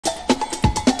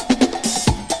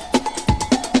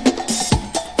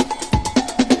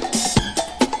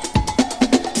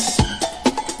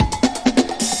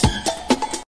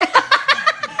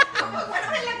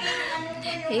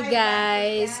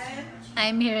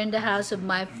I'm here in the house of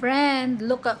my friend.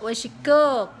 Look at what she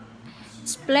cooked.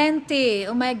 It's plenty.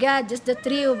 Oh my God, just the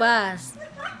three of us.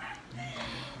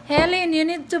 Helen, you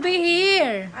need to be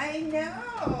here. I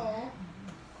know.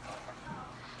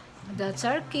 That's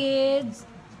our kids.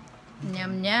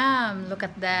 Yum yum. Look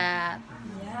at that.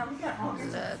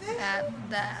 Look at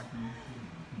that.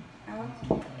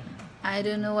 I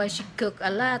don't know why she cooked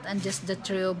a lot and just the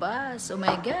three of us. Oh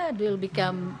my God, we'll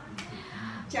become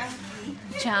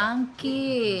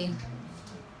chunky.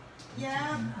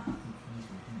 Yeah.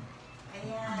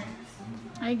 Ayan.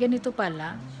 Ay, ganito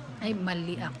pala. Ay,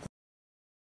 mali ako.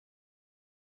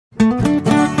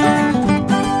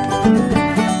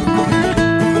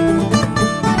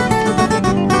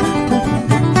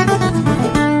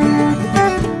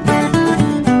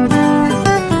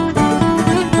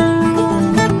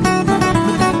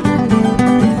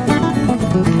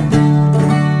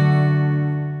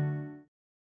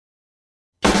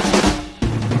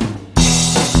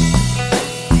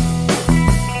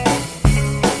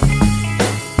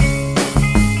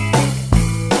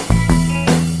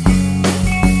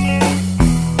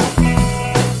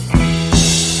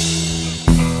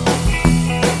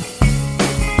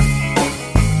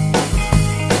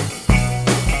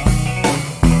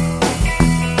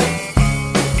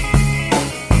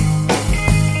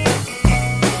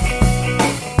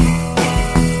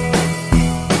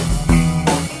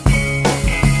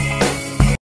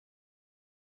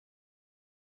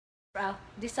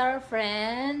 These are our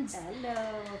friends. Hello.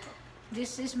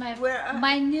 This is my Where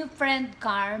new friend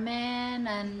Carmen,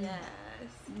 and Yes.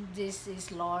 this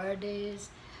is Lourdes.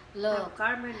 Oh, Look,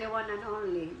 Carmen, the one and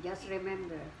only. Just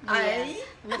remember. Ay.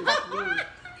 look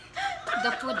at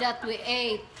the food that we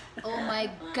ate. Oh my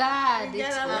God, We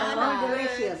it's got a a lot Oh, lot.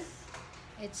 delicious.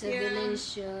 It's a Yeah.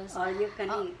 delicious. All you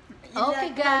can eat. Okay,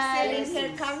 Sitting guys.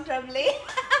 here comfortably.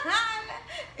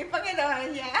 Ipakita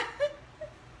niya.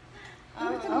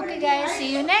 Okay, guys.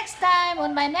 See you next time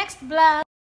on my next vlog.